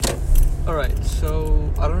Alright,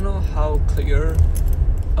 so I don't know how clear.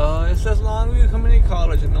 It says Longview Community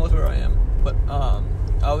College. It knows where I am, but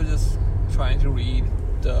I was just trying to read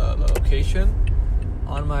the location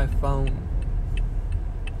on my phone.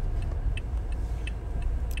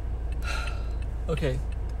 Okay,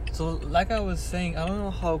 so like I was saying, I don't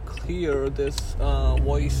know how clear this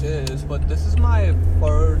voice is, but this is my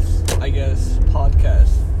first, I guess,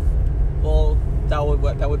 podcast. Well,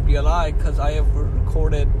 that would be a lie, because I have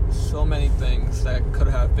recorded so many things that could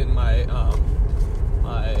have been my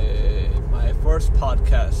my first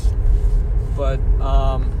podcast, but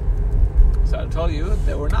so I'll tell you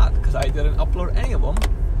they were not, because I didn't upload any of them,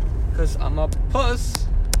 because I'm a puss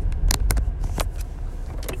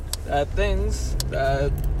that thinks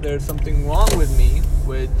that there's something wrong with me,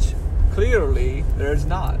 which clearly there's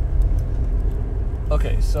not.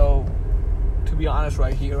 Okay, so to be honest,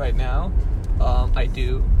 right here, right now, I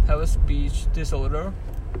do have a speech disorder.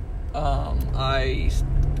 I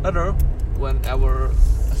stutter whenever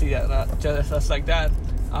I see that, just like that.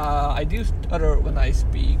 I do stutter when I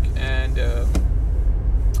speak, and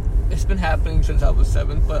it's been happening since I was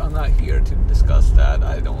 7, but I'm not here to discuss that.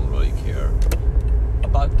 I don't really care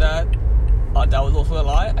about that. That was also a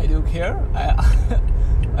lie. I do care.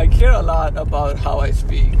 I care a lot about how I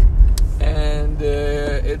speak, and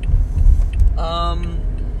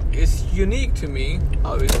it's unique to me.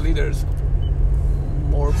 Obviously, there's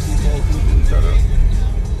more people who do stutter.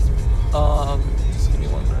 Just give me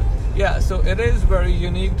 1 minute. Yeah, so it is very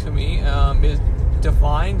unique to me. It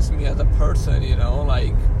defines me as a person,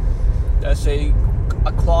 like, let's say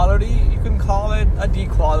a quality, you can call it a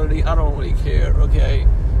D-quality, I don't really care, okay?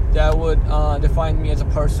 That would define me as a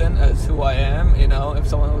person, as who I am, if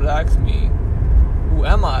someone would ask me, who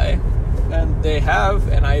am I? And they have,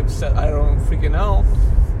 and I've said, I don't freaking know.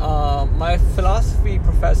 My philosophy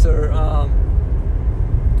professor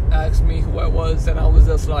asked me who I was, and I was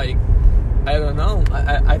just like, I don't know.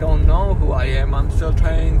 I don't know who I am. I'm still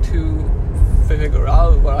trying to figure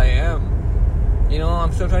out what I am.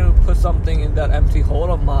 I'm still trying to put something in that empty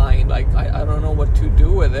hole of mine. Like, I don't know what to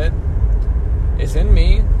do with it. It's in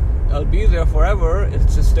me. It'll be there forever.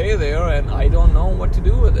 It's to stay there, and I don't know what to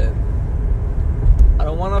do with it. I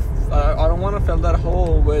don't want to fill that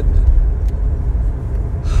hole with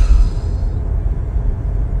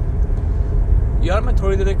यार मैं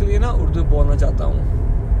थोड़ी देर के लिए ना उर्दू बोलना चाहता हूँ.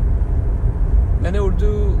 मैंने उर्दू,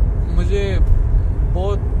 मुझे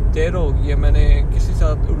बहुत देर हो गई है, मैंने किसी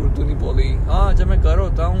साथ उर्दू नहीं बोली. हाँ, जब मैं घर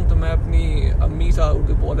होता हूँ तो मैं अपनी अम्मी साथ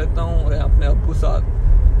उर्दू बोल लेता हूँ और अपने अब्बू साथ,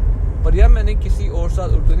 पर यार मैंने किसी और साथ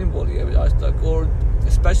उर्दू नहीं बोली है आज तक. और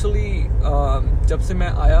स्पेशली जब से मैं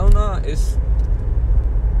आया हूँ ना इस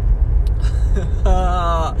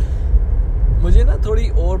मुझे ना थोड़ी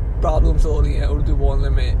और प्रॉब्लम्स हो रही हैं उर्दू बोलने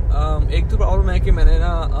में. एक तो प्रॉब्लम है कि मैंने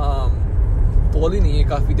ना बोली नहीं है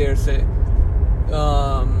काफ़ी देर से.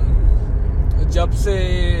 जब से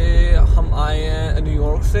हम आए हैं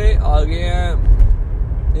न्यूयॉर्क से, आ गए हैं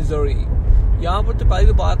मिज़ोरी, यहाँ पर तो पहली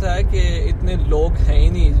तो बात है कि इतने लोग हैं ही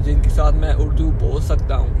नहीं जिनके साथ मैं उर्दू बोल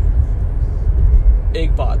सकता हूँ.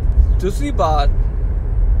 एक बात. दूसरी बात,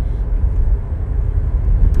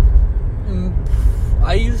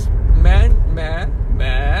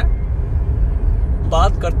 मैं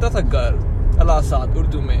बात करता था घर अल्लाह साथ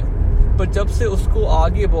उर्दू में, पर जब से उसको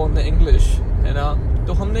आगे बोलना इंग्लिश है ना,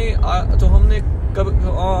 तो हमने कब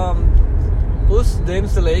उस दिन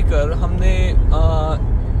से लेकर हमने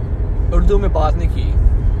उर्दू में बात नहीं की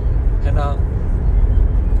है ना.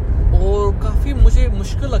 और काफ़ी मुझे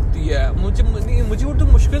मुश्किल लगती है, मुझे उर्दू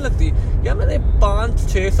मुश्किल लगती है. यार मैंने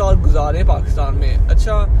 5-6 साल गुजारे पाकिस्तान में,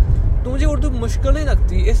 अच्छा, तो मुझे उर्दू मुश्किल नहीं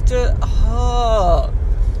लगती. हाँ,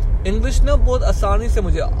 इंग्लिश ना बहुत आसानी से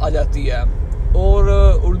मुझे आ जाती है, और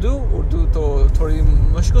उर्दू तो थोड़ी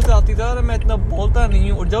मुश्किल से आती था. मैं इतना बोलता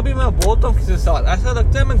नहीं हूँ, और जब भी मैं बोलता हूँ किसी के साथ ऐसा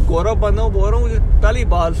लगता है मैं गौरव बना बोल रहा हूँ पहली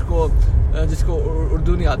बार जिसको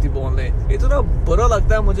उर्दू नहीं आती बोलने. इतना बुरा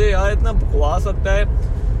लगता है मुझे यार, इतना बकवास लगता है.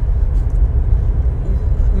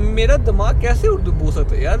 मेरा दिमाग कैसे उर्दू बोल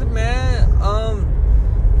सकता है यार. मैं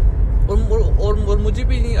और मुझे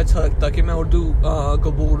भी नहीं अच्छा लगता कि मैं उर्दू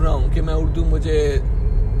को बोल रहा हूँ, कि मैं उर्दू मुझे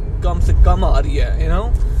कम से कम आ रही है.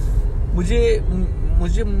 मुझे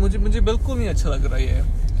बिल्कुल नहीं अच्छा लग रहा है.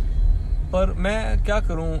 पर मैं क्या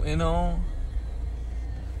करूँ,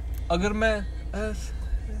 अगर मैं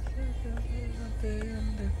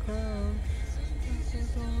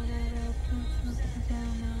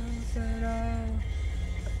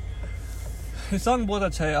ये सॉन्ग बहुत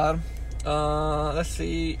अच्छा है यार. let's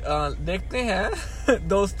see, देखते हैं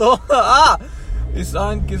दोस्तों. इस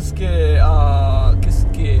सॉन्ग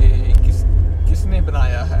किसने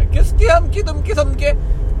बनाया है, किसके हम की तुम किस्म के.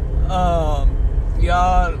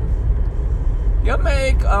 यार मैं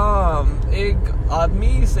एक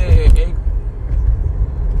आदमी से, एक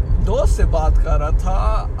दोस्त से बात कर रहा था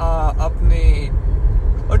अपने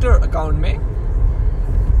ट्विटर अकाउंट में,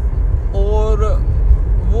 और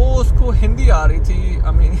वो उसको हिंदी आ रही थी.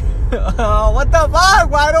 I mean, what the fuck?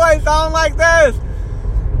 Why do I sound like this?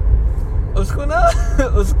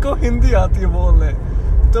 उसको हिंदी आती है बोलने,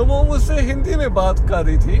 तो वो मुझसे हिंदी में बात कर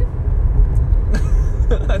रही थी.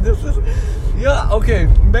 ओके,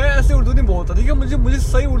 मैं ऐसे उर्दू नहीं बोलता, ठीक है. मुझे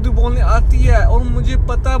सही उर्दू बोलने आती है, और मुझे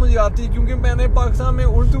पता मुझे आती है, क्योंकि मैंने पाकिस्तान में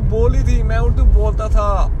उर्दू बोली थी. मैं उर्दू बोलता था,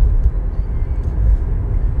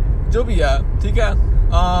 जो भी है, ठीक है.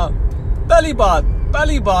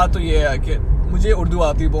 पहली बात तो ये है कि मुझे उर्दू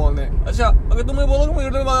आती बोलने. अच्छा, अगर तुम बोलोगे मुझे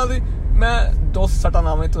उर्दू आती, मैं दोस्त सटा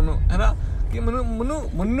नाम है तुम, है ना, कि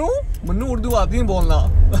मुन्नू उर्दू आती है बोलना.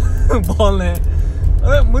 बोलने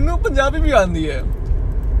अरे मुन्नू पंजाबी भी आती है,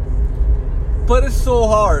 पर it's so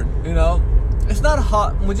hard, you know. It's not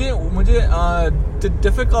hard. मुझे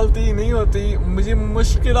डिफिकल्टी नहीं होती, मुझे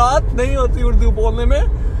मुश्किलात नहीं होती उर्दू बोलने में.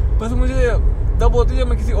 बस मुझे तब होती है जब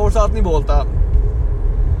मैं किसी और साथ नहीं बोलता.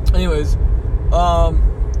 एनीवेज,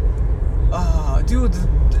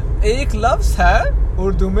 एक लफ्ज है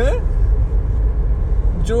उर्दू में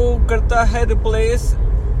जो करता है रिप्लेस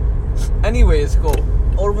एनीवेज को,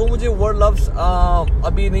 और वो मुझे वर्ड लफ्ज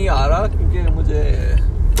अभी नहीं आ रहा, क्योंकि मुझे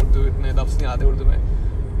उर्दू इतने लफ्ज नहीं आते उर्दू में.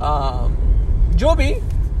 जो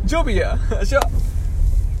भी है. अच्छा,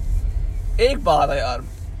 एक बात है यार,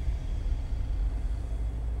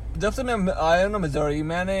 जब से मैं आया ना मिज़ोरी,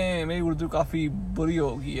 मेरी उर्दू काफ़ी बुरी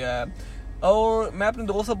हो गई है. और मैं अपने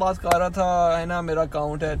दोस्त से बात कर रहा था, है ना, मेरा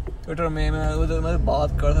अकाउंट है ट्विटर में, मैं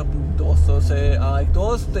बात कर रहा था अपने दोस्तों से. एक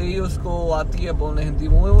दोस्त थी, उसको आती है बोलने हिंदी,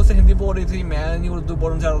 वो उससे हिंदी बोल रही थी, मैं नहीं उर्दू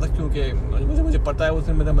बोलना चाह रहा था, क्योंकि मुझे पता है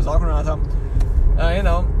उसने मेरा मजाक उड़ाना था. यू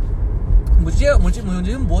नो,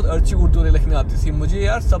 मुझे बहुत अच्छी उर्दू लिखनी आती थी. मुझे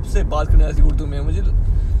यार सबसे बात करनी आती थी उर्दू में. मुझे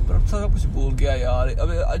पर सब कुछ भूल गया यार. अब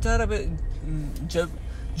अच्छा, जब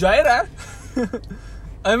जाहिर है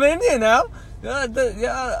I mean, you know,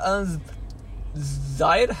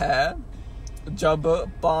 जाहिर है, जब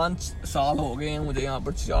 5 साल हो गए हैं मुझे यहाँ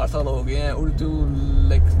पर, 4 साल हो गए हैं उर्दू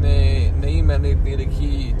लिखने नहीं मैंने इतनी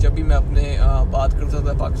लिखी. जब भी मैं अपने बात करता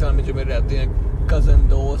था पाकिस्तान में, जो मेरे रहते हैं कज़न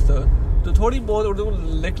दोस्त, तो थोड़ी बहुत उर्दू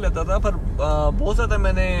लिख लेता था, पर बहुत ज़्यादा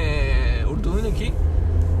मैंने उर्दू नहीं लिखी.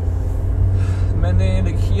 मैंने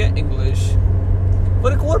लिखी है इंग्लिश.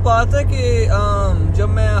 पर एक और बात है कि जब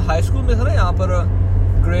मैं हाई स्कूल में था ना, यहाँ पर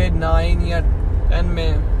ग्रेड 9 या 10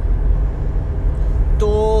 में, तो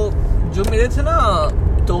जो मेरे थे ना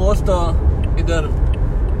दोस्त इधर,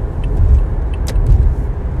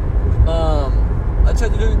 अच्छा,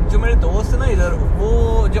 जो मेरे दोस्त थे ना इधर,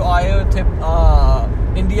 वो जो आए हुए थे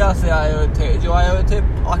इंडिया से आए हुए थे, जो आए हुए थे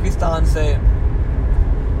पाकिस्तान से,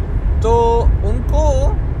 तो उनको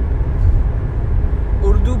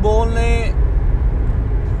उर्दू बोलने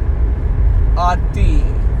आती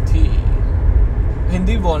थी,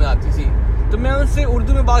 हिंदी बोलने आती थी. तो मैं उनसे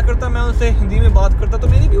उर्दू में बात करता, मैं उनसे हिंदी में बात करता, तो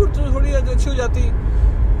मेरी भी उर्दू थोड़ी अच्छी हो जाती.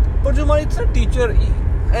 पर जो हमारी थी टीचर,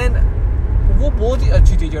 एंड वो बहुत ही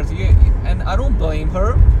अच्छी टीचर थी, एंड आई डोंट ब्लेम हर.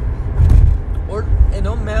 और यू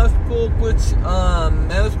नो, मैं उसको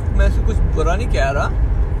कुछ बुरा नहीं कह रहा.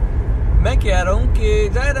 मैं कह रहा हूँ कि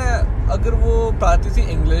जाहिर है, अगर वो पढ़ाती थी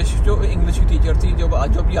इंग्लिश, जो इंग्लिश की टीचर थी, जो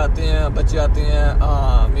भी आते हैं बच्चे आते हैं,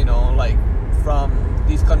 you know, like from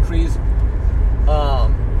these countries,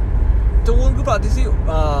 तो वो उनको पढ़ाती थी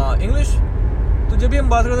इंग्लिश. तो जब भी हम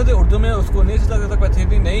बात करते थे उर्दू में, उसको नहीं अच्छा लगता था, कहते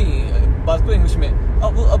थे नहीं बात को इंग्लिश में.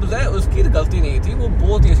 अब उसकी गलती नहीं थी, वो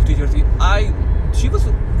बहुत ही अच्छी टीचर थी.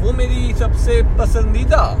 वो मेरी सबसे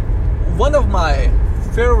पसंदीदा, one of my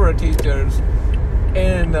favourite teachers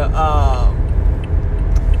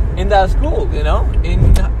in that school, you know,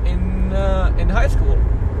 in high school.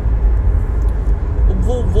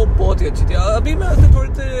 वो बहुत ही अच्छी थी. अभी मैं उससे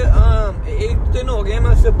थोड़ी सी एक दिन हो गए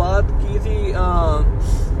मैं उससे बात की थी.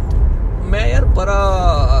 मैं यार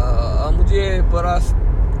मुझे बड़ा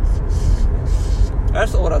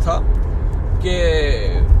ऐसा हो रहा था कि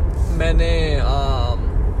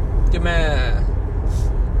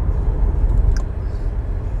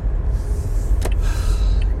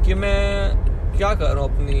मैं क्या कर रहा हूँ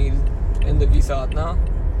अपनी जिंदगी साथ ना.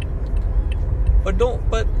 पर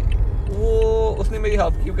वो उसने मेरी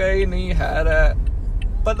हेल्प की, कही नहीं है.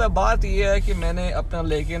 पता बात ये है कि मैंने अपना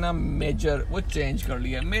लेके ना मेजर वो चेंज कर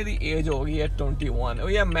लिया. मेरी एज हो गई है 21.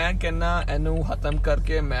 या मैं कहना एनू खत्म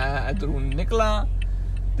करके मैं इधरों निकला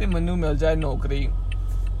तो मैनू मिल जाए नौकरी.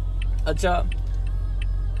 अच्छा,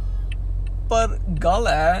 पर गल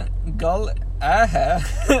है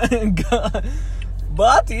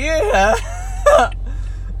बात ये है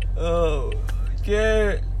कि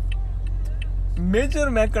मेजर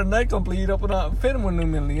मैं करना है कंप्लीट अपना, फिर मैनू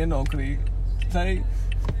मिलनी है नौकरी सही।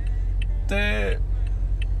 ते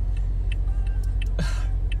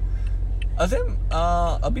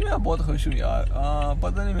अभी मैं बहुत खुश हूँ यार,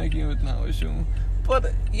 पता नहीं मैं क्यों इतना खुश हूँ। पर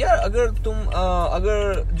यार अगर तुम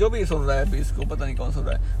अगर जो भी सुन रहा है अभी इसको, पता नहीं कौन सुन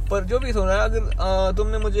रहा है, पर जो भी सुन रहा है, अगर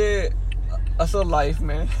तुमने मुझे असल लाइफ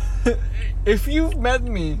में if you met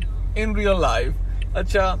me in real life,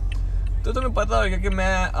 अच्छा, तो तुम्हें पता होगा कि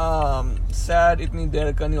मैं सैड इतनी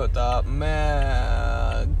देर का नहीं होता,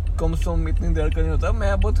 मैं गुमसुम इतनी देर का नहीं होता,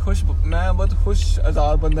 मैं बहुत खुश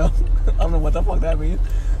आज़ाद बंदा हूँ। आपने पता पकड़ा है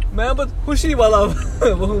मैं बहुत खुशी वाला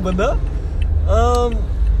वो बंदा।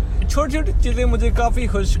 छोटी छोटी चीज़ें मुझे काफ़ी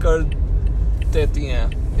खुश कर देती हैं,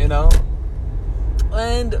 यू नो,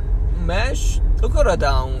 एंड मैं शुक्र अदा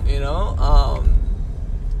हूँ, यू नो,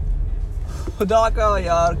 खुदा का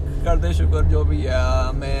यार, कर दे शुक्र जो भी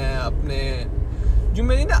है। मैं अपने जो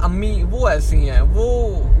मेरी ना अम्मी वो ऐसी हैं,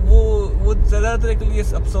 वो ज़्यादातर के लिए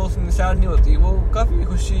अफसोस निसार नहीं होती, वो काफ़ी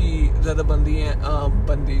खुशी ज़्यादा बंदी हैं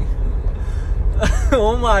बंदी।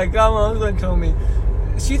 Oh my God, mom's gonna kill me.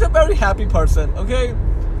 She's a very happy person, okay?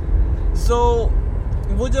 So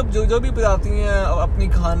वो जब जो भी बताती हैं अपनी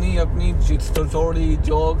कहानी, अपनी स्टोरी,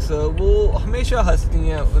 जोक्स, वो हमेशा हंसती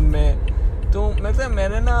हैं उनमें। तो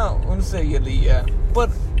मैंने ना उनसे ये ली है। पर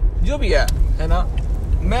जो भी है ना,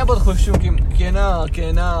 मैं बहुत खुश हूँ कि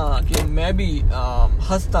मैं भी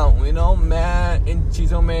हंसता हूँ, यू नो, मैं इन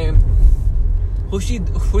चीज़ों में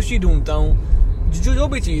खुशी ढूंढता हूँ, जो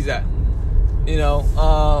भी चीज़ है, यू नो,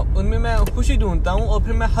 उनमें मैं खुशी ढूंढता हूँ और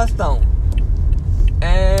फिर मैं हंसता हूँ।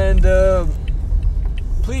 एंड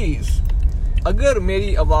प्लीज़, अगर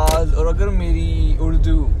मेरी आवाज़ और अगर मेरी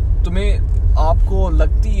उर्दू तुम्हें आपको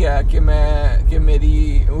लगती है कि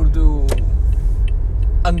मेरी उर्दू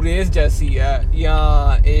अंग्रेज़ जैसी है, या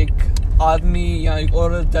एक आदमी या एक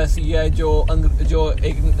औरत जैसी है जो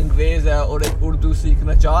एक अंग्रेज़ है और एक उर्दू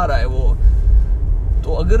सीखना चाह रहा है वो,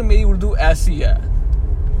 तो अगर मेरी उर्दू ऐसी है,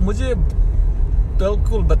 मुझे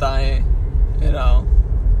बिल्कुल बताएं, यू नो।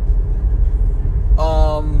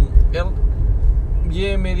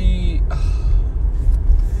 ये मेरी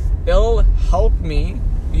it'll help me,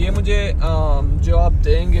 ये मुझे जो आप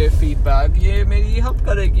देंगे फीडबैक, ये मेरी हेल्प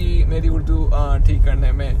करेगी मेरी उर्दू ठीक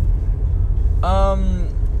करने में।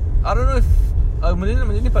 I don't know if मुझे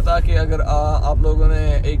नहीं पता कि अगर आप लोगों ने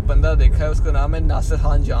एक बंदा देखा है, उसका नाम है नासिर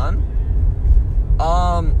खान जान।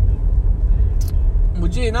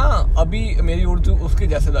 मुझे ना अभी मेरी उर्दू उसके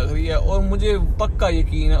जैसे लग रही है, और मुझे पक्का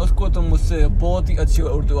यकीन है उसको तो मुझसे बहुत ही अच्छी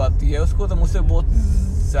उर्दू आती है, उसको तो मुझसे बहुत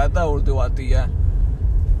ज़्यादा उर्दू आती है,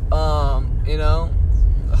 you know।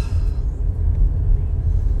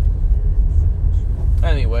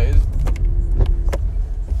 Anyways,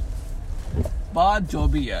 बात जो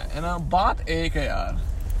भी है ना, बात एक है यार,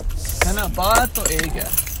 है ना, बात तो एक है।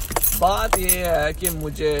 बात ये है कि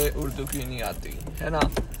मुझे उर्दू क्यों नहीं आती, है ना,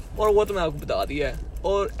 और वो तो मैं आपको बता दिया है।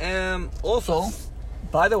 और also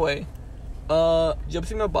by the way, जब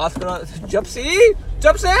से मैं बात कर रहा, जब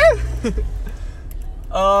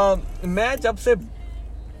से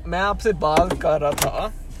मैं आपसे बात कर रहा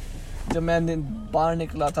था, जब मैं बाहर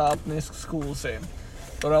निकला था अपने स्कूल से,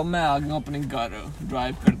 और अब मैं आ गया अपने घर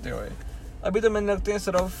ड्राइव करते हुए। अभी तो मैंने लगते हैं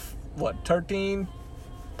सिर्फ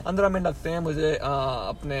 13-15 मिनट लगते हैं मुझे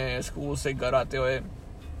अपने स्कूल से घर आते हुए।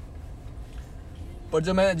 पर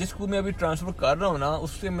जो मैं जिस स्कूल में अभी ट्रांसफ़र कर रहा हूँ ना,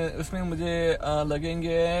 उसमें मुझे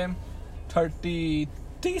लगेंगे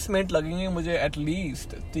 30 मिनट लगेंगे मुझे,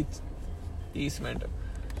 at least 30 minute.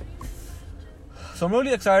 So I am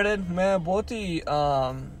really excited, मैं बहुत ही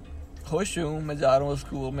खुश हूँ, मैं जा रहा हूँ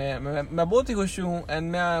स्कूल में, मैं बहुत ही खुश हूँ,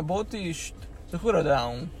 एंड मैं बहुत ही शुक्र अदा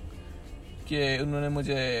हूँ कि उन्होंने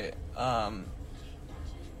मुझे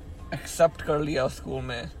एक्सेप्ट कर लिया उस स्कूल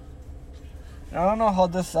में। I don't know how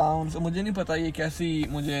this sounds, मुझे नहीं पता ये कैसी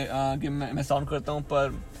मुझे कि मैं साउंड करता हूँ,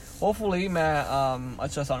 पर hopefully मैं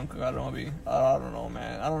अच्छा साउंड कर रहा हूँ अभी। I don't know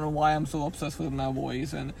man, I don't know why I'm so obsessed with my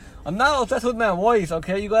voice, and I'm not obsessed with my voice,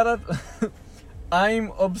 okay, you gotta I'm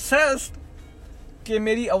obsessed कि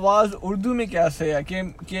मेरी आवाज़ उर्दू में कैसे है,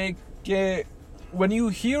 कि when you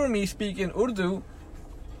hear me speak in Urdu,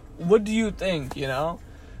 what do you think, you know?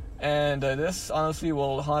 And this honestly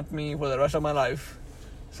will haunt me for the rest of my life.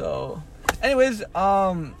 So anyways,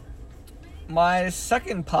 my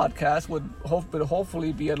second podcast would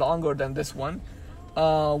hopefully be longer than this one.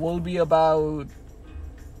 Will be about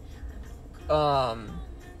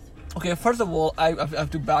okay, first of all, I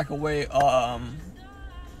have to back away a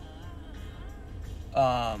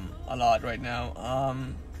lot right now.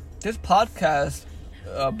 This podcast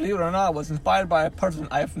believe it or not, was inspired by a person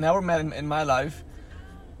I've never met in my life.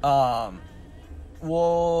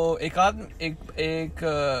 वो एक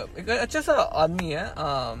अच्छा सा आदमी है,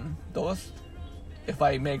 दोस्त, if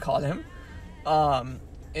I may call him.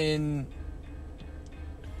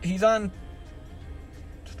 He's on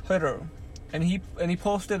Twitter, and he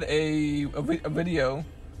posted a video.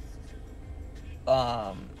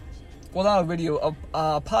 Well, not a video,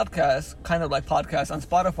 a podcast, kind of like podcast on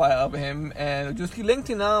Spotify of him, and जो उसकी link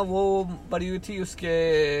थी ना वो पड़ी हुई थी उसके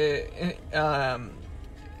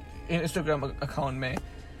Instagram account में,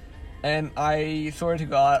 and I swear to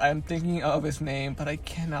God I'm thinking of his name but I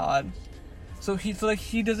cannot. So he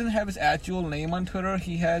doesn't have his actual name on Twitter.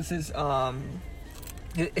 He has his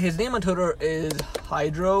name on Twitter is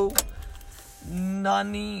Hydro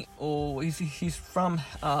Nani. Oh, he's from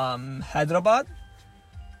Hyderabad,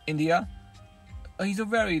 India. He's a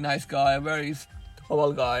very nice guy, a very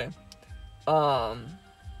humble guy.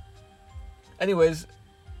 Anyways,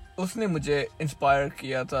 उसने मुझे inspire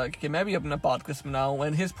किया था कि मैं भी अपना podcast बनाऊं,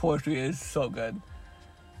 and his poetry is so good.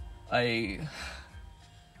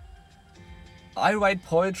 I write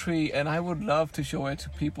poetry and I would love to show it to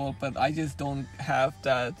people, but I just don't have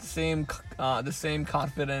that the same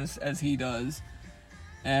confidence as he does.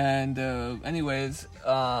 And anyways,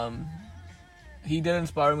 he did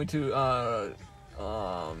inspire me to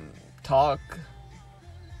talk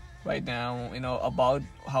right now, about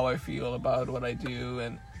how I feel about what I do,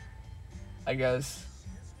 and I guess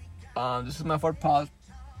this is my fourth podcast.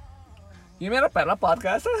 ये मेरा पहला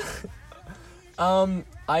podcast है.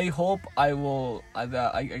 I hope I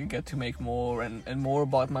get to make more and more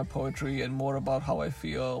about my poetry and more about how I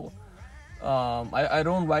feel. I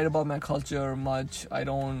don't write about my culture much. I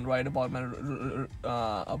don't write about my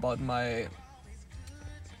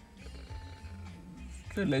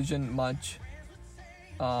religion much.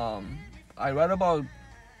 I write about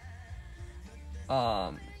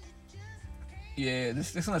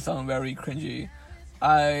this is gonna sound very cringy.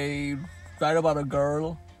 I write about a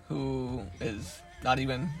girl who is not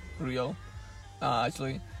even real,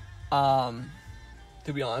 actually.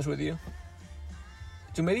 To be honest with you,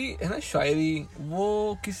 जो मेरी है ना शायरी,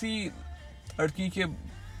 वो किसी लड़की के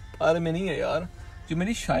बारे में नहीं है यार. जो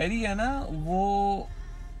मेरी शायरी है ना, वो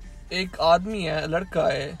एक आदमी है, लड़का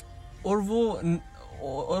है, और वो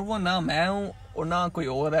ना मैं हूँ और ना कोई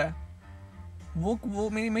और है. वो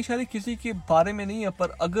मेरी शायरी किसी के बारे में नहीं है, पर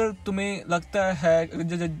अगर तुम्हें लगता है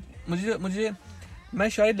मुझे मैं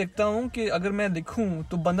शायद लिखता हूँ कि अगर मैं लिखूँ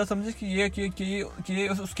तो बंदा समझे कि ये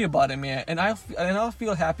उसके बारे में है, and I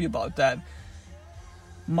feel happy about that.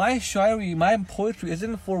 My shairi, my poetry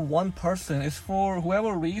isn't for one person. It's for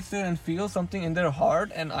whoever reads it and feels something in their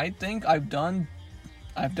heart. And I think I've done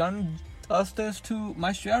justice to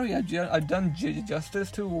my shairi. I've done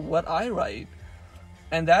justice to what I write,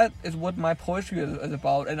 and that is what my poetry is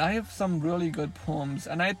about. And I have some really good poems,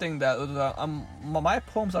 and I think that my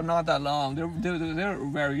poems are not that long. They're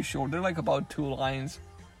very short. They're like about 2 lines,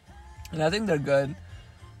 and I think they're good.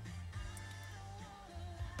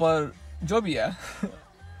 But जो भी है,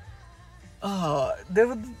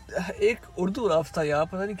 एक उर्दू लफ्ज़ था यार,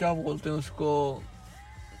 पता नहीं क्या बोलते हैं उसको.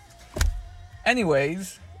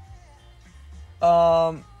 Anyways,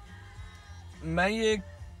 मैं ये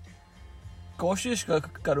कोशिश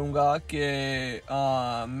करूँगा कि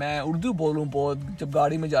मैं उर्दू बोलूँ बहुत, जब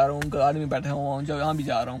गाड़ी में जा रहा हूँ, गाड़ी में बैठा हूँ, जब यहाँ भी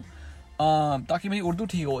जा रहा हूँ, ताकि मेरी उर्दू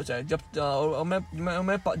ठीक हो जाए. जब मैं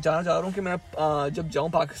जानना चाह रहा हूँ कि मैं जब जाऊँ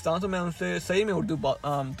पाकिस्तान तो मैं उनसे सही में उर्दू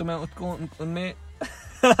तो मैं उसको उनमें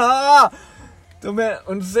तो मैं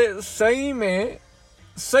उनसे सही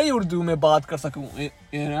उर्दू में बात कर सकूँ.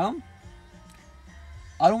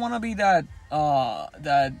 I don't want to be that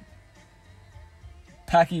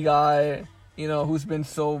tacky guy, who's been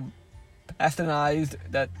so bastardized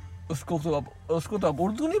that उसको तो अब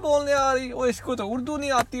उर्दू नहीं बोलने आ रही, और इसको तो उर्दू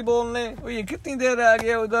नहीं आती बोलने, और ये कितनी देर रह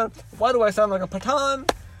गया उधर. Why do I sound like a Pathan?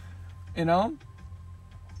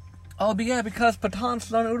 Oh, yeah, because Pathans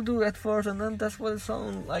learn Urdu at first, and then that's what it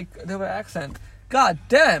sounds like, their accent. God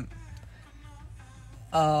damn.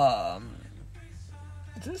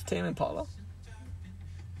 Is this Tame Impala?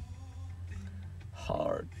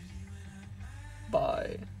 Hard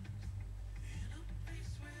by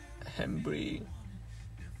Hembry.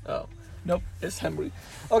 Oh, nope, it's Hembry.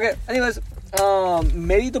 Okay, anyways,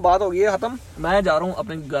 मेरी तो बात हो गई है खत्म. मैं जा रहा हूँ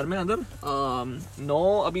अपने घर में अंदर.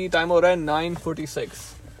 अभी टाइम हो रहा है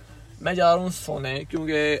 9:46. मैं जा रहा हूँ सोने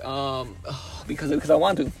क्योंकि because I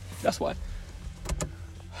want to. That's why.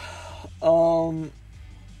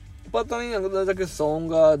 पता नहीं, अगर जाके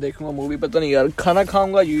सोऊंगा, देखूंगा मूवी, पता नहीं यार, खाना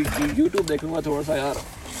खाऊंगा, YouTube देखूंगा थोड़ा सा यार.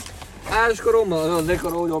 ऐश करो, मजे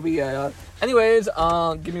करो, जो भी है यार. Anyways,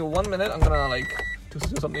 give me 1 minute. I'm gonna like do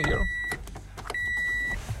something here.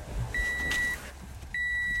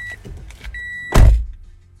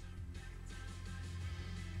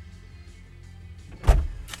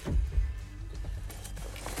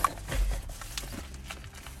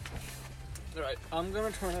 Alright, I'm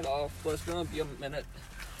gonna turn it off, but it's gonna be a minute.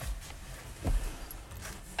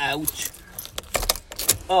 Ouch.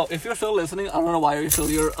 Oh, if you're still listening, I don't know why you're still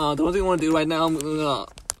here. The only thing I want to do right now, I'm gonna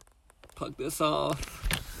plug this off.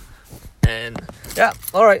 And yeah,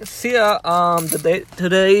 alright, see ya. The date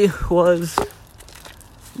today was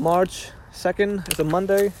March 2nd. It's a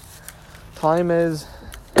Monday. Time is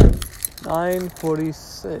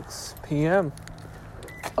 9:46 p.m.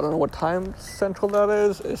 I don't know what time central that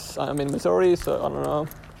is. I'm in Missouri, so I don't know.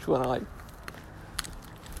 If you wanna like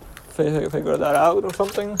figure that out or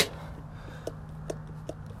something.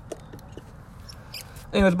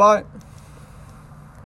 Anyways, bye.